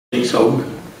Ich sage,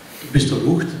 du bist eine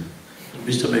Wucht, du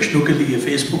bist eine schnuckelige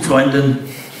Facebook-Freundin.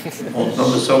 Und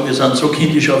wenn wir sagen, wir sind so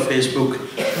kindisch auf Facebook,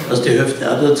 dass die Hälfte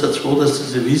auch dazu,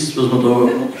 dass sie wisst, was wir da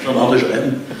miteinander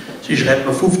schreiben. Sie schreibt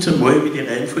mir 15 Mal, wie die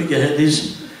Reihenfolge heute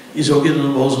ist. Ich sage ihr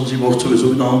dann was und sie macht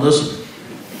sowieso wieder anders.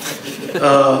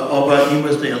 Aber ich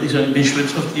muss dir ehrlich sagen, ich bin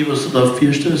stolz auf dich, was du da auf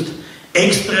 4 stößt.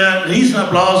 Extra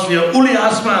Riesenapplaus für Uli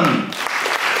Assmann.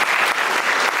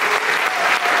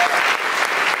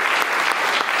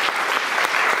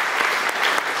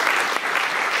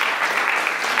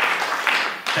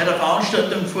 Bei der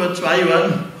Veranstaltung vor 2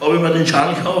 Jahren habe ich mir den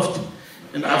Schal gekauft,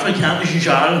 den afrikanischen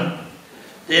Schal.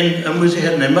 Den muss ich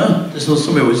halt nehmen, das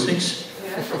nutzt mir alles nichts.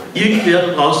 Irgendwer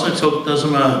da draußen hat gesagt, dass er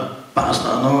mir passt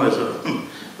auch noch, also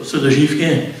was soll da schief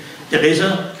gehen?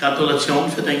 Theresa, Gratulation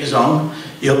für dein Gesang.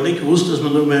 Ich habe nicht gewusst, dass mir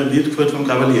nur mal ein Lied gefällt vom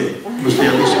Kavalier, muss ich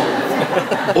ehrlich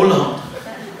sagen. Holland.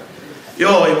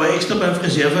 Ja, ich war extra beim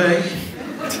Friseur für euch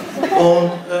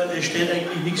und es steht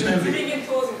eigentlich nichts mehr im Weg.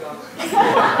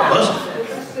 Was?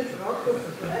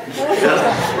 Ja.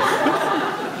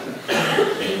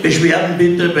 Beschwerden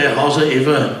bitte bei Hauser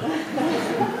Eva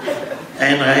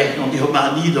einreichen, und ich habe mir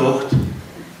auch nie gedacht,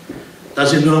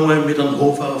 dass ich nur einmal mit einem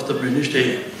Hofer auf der Bühne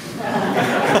stehe.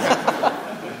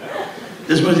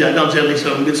 Das muss ich auch ganz ehrlich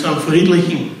sagen, mit so einem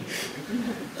friedlichen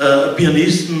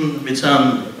Pianisten, mit so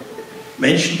einem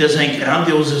Menschen, der sein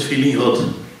grandioses Feeling hat.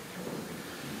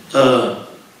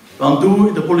 Wenn du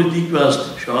in der Politik warst,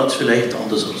 schaut es vielleicht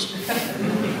anders aus.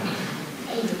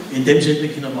 In dem Sinne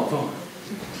können wir anfangen.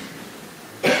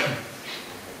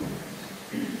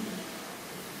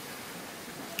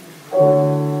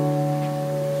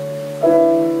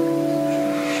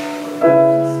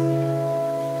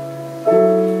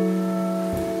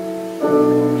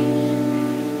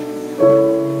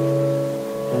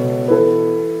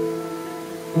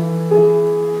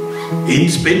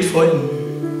 Ins Bett fallen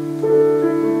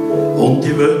und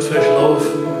die Welt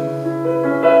verschlafen.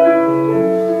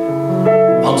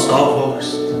 Wenn du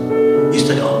aufwachst, ist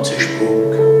der ganze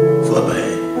Spuk vorbei.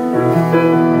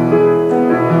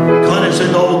 Keine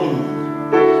Soldaten,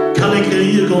 keine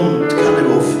Krieg und keine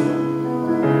Waffen.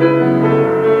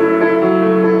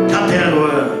 Kein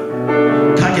Terror,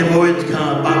 keine Gewalt,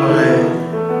 keine Barbarei.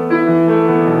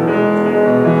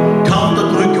 Keine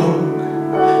Unterdrückung,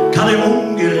 keine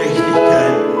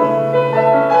Ungerechtigkeit.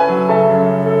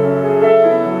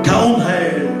 Kein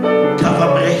Unheil, kein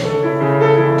Verbrechen,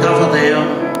 kein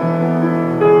Verderben,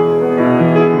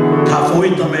 kein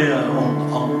Folter mehr und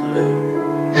andere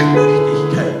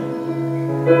Schlechtigkeiten.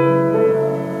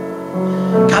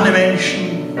 Keine Menschen,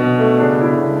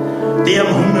 die am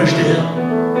Hunger sterben,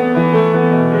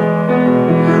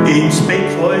 ins Bett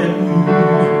fallen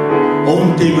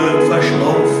und die Welt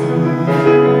verschlafen.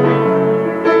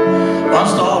 Wenn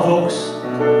du aufwachst,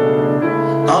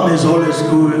 dann ist alles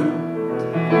gut.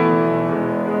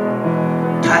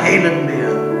 Kein Elend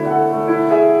mehr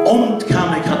und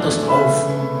keine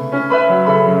Katastrophen.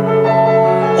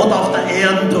 Und auf der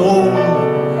Erdendrohung,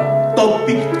 da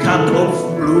biegt kein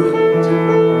Tropfen Blut.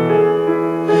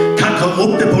 Keine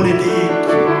korrupte Politik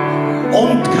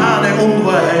und keine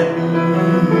Unwahrheiten.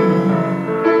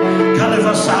 Keine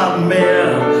Fassaden mehr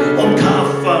und keine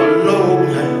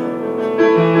Verlogenheit.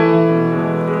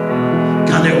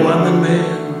 Keine Armen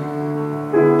mehr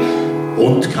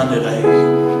und keine Reichen.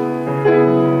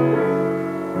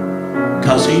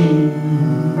 Kein Sinn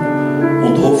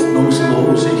und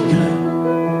Hoffnungslosigkeit.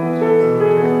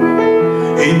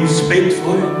 Ins Bett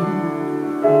fallen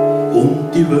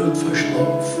und die Welt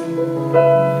verschlafen.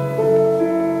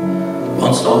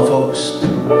 Wenn du aufwachst,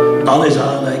 dann ist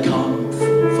auch dein Kampf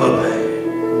vorbei.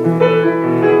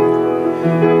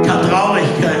 Keine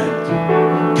Traurigkeit,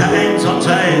 kein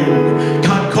Einsamsein,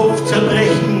 kein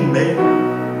Kopfzerbrechen mehr.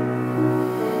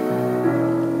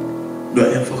 Nur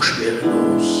einfach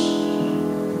schwerelos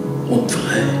und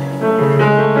frei.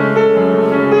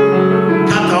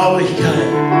 Keine Traurigkeit,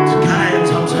 kein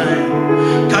Einsamsein,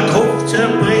 kein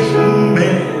Kopfzerbrechen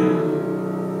mehr.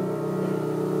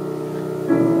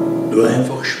 Nur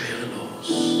einfach schwerelos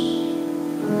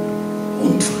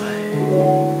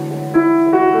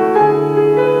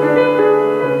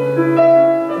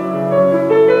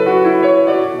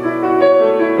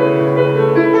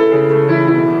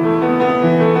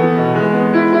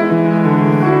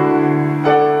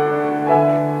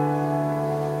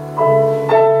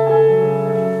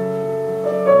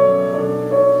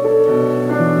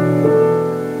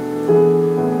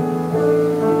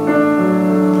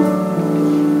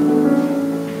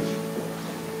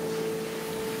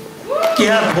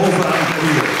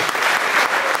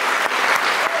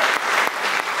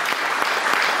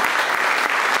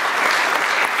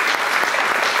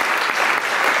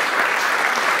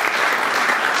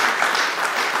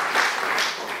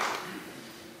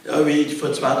wie ich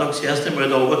vor 2 Tagen das erste Mal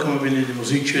da runtergekommen bin in die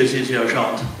Musikschule, es ist ja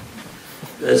erstaunt,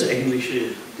 weil es eigentlich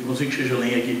die Musikschule schon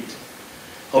länger gibt.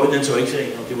 Habe ich den Saal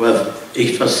gesehen und ich war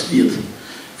echt fasziniert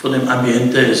von dem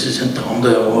Ambiente. Es ist ein Traum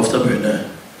da oben auf der Bühne.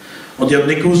 Und ich habe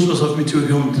nicht gewusst, was auf mich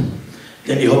zukommt,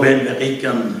 denn ich habe einen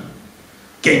einen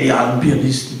genialen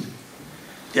Pianisten,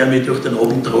 der mich durch den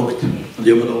Abend tragt. Und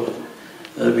ich habe mir gedacht,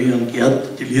 wie ich an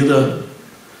Gerd die Lieder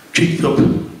geschickt habe,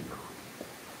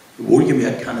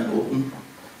 wohlgemerkt keine Noten,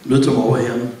 nur zum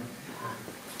Anhören.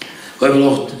 Habe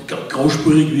ich gedacht,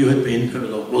 großspurig wie ich halt bin, habe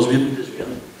ich gedacht, was wird denn das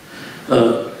werden?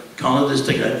 Kann er das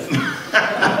ergreifen?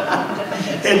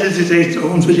 Das ist echt so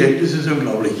unverschämt, das ist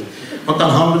unglaublich. Und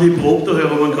dann haben wir die Probe da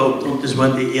herum gehabt und das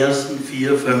waren die ersten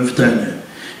 4, 5 Töne,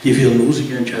 die für einen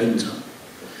Musiker entscheidend sind.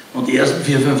 Und die ersten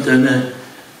 4, 5 Töne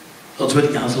hat es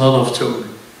halt ganz laut aufgezogen,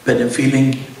 bei dem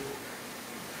Feeling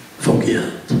vom Gerd.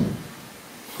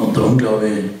 Und darum glaube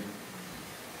ich,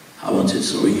 auch wenn es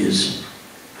jetzt ruhig ist,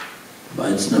 war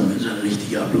jetzt noch mal so ein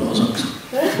richtiger Applaus. Ja,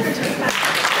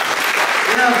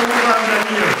 so waren wir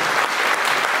hier.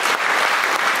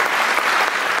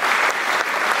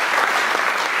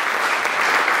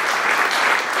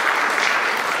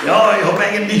 Ja, ich habe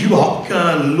eigentlich überhaupt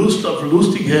keine Lust auf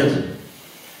Lustigkeit.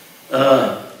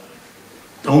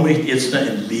 Darum möchte ich jetzt noch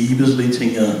ein Liebeslied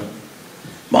singen.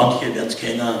 Manche werden es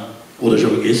kennen oder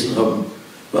schon vergessen haben.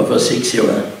 War vor 6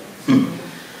 Jahren.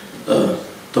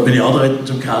 Da bin ich angetreten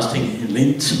zum Casting in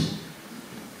Linz.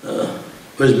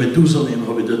 Als Methusalem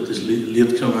habe ich dort das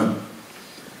Lied gesungen.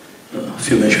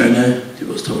 Für meine Schöne, die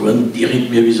was da waren,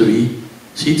 direkt mir vis-à-vis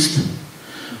sitzt.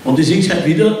 Und ich singe es heute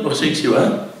wieder, nach 6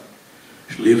 Jahren.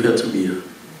 Schläf er zu mir.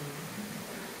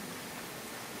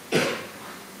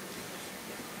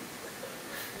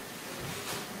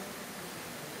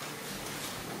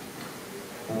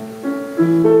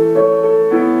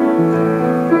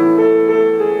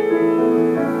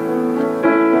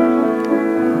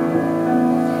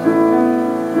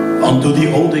 Wenn du die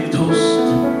angedeckt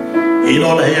hast, in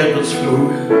aller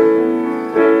Herrgottsflur,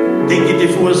 denke dir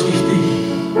vorsichtig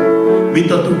mit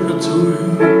der Tuch dazu.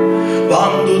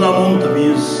 Wenn du da munter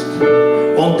bist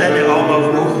und deine Augen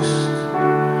aufmachst,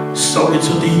 sag ich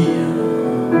zu dir,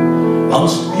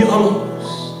 wenn's mir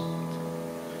erlaubst,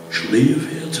 schläf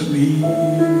her zu mir.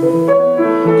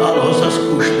 Dann hast du das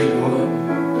kuschelig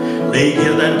warm, leg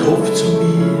her deinen Kopf zu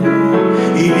mir,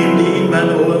 ich nimm dich in mein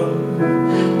Arm,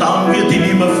 dann wird ich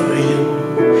nimmer frieren,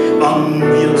 wann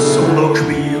wir so lang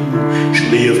spielen,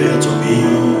 schläf her zu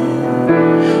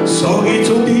mir. Sag ich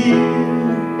zu dir,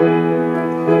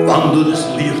 wann du das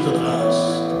Licht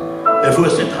erdrast, bevor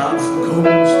es den Hafen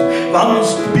kommst, wann du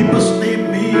bipperst neben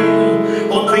mir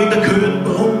und wegen der Köhen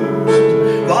brummst,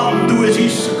 wann du es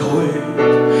ist so kalt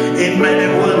in meine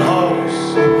Ohren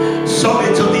haust, sag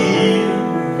ich zu dir,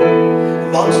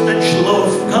 wann's nicht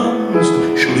schlafen kannst,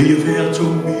 schlief her zu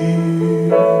mir,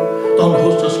 dann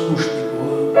hast du das kuschelig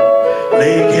warm,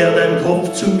 leg her deinen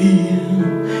Kopf zu mir,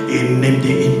 ich nimm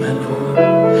dich in mein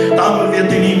Arm, dann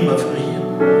wird ich nimmer frieren.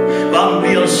 Wann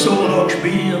wir so lang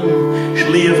spielen,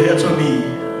 schlief her zu mir,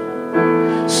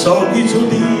 sag ich zu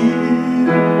dir.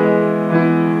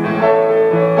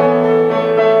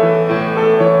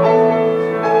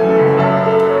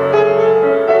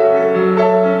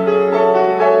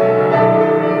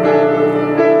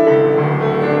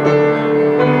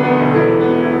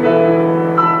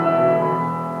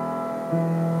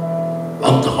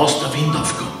 Wann draußen der Wind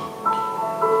aufkommt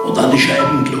und an die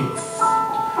Scheiben klopft,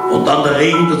 und dann der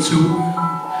Regen dazu,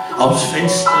 aufs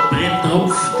Fenster brennt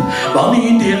tropft, wann ich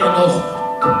in der Nacht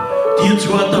dir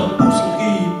zwar der Puzzle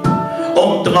gib,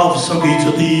 und drauf sag ich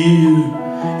zu dir,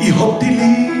 ich hab dich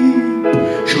lieb,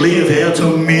 schläf her zu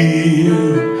mir,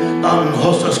 dann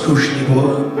hast du das kuschelig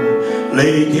warm,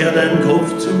 leg her deinen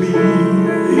Kopf zu mir,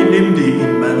 ich nimm dich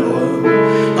in mein Arm,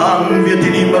 dann wird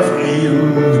ich nimmer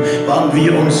frieren, wann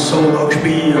wir uns so lang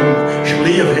spielen,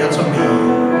 schläf her zu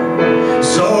mir.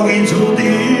 Sag ich zu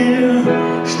dir,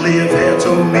 schläf her zu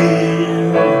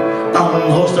mir, dann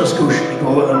hast du das kuschelig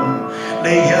warm,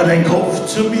 leg her deinen Kopf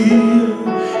zu mir,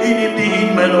 ich nimm dich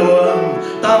in mein Arm,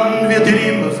 dann wird ich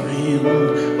nimmer frieren,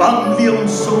 wann wir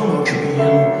uns so noch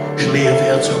spielen, schläf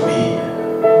her zu mir,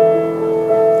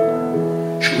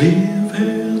 schläf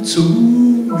her zu mir.